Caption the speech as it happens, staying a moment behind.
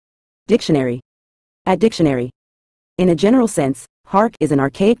Dictionary. At dictionary. In a general sense, hark is an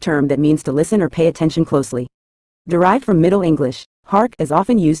archaic term that means to listen or pay attention closely. Derived from Middle English, hark is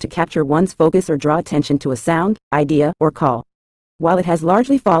often used to capture one's focus or draw attention to a sound, idea, or call. While it has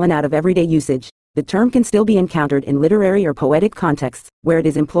largely fallen out of everyday usage, the term can still be encountered in literary or poetic contexts, where it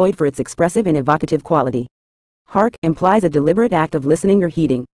is employed for its expressive and evocative quality. Hark implies a deliberate act of listening or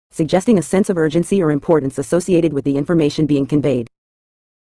heeding, suggesting a sense of urgency or importance associated with the information being conveyed.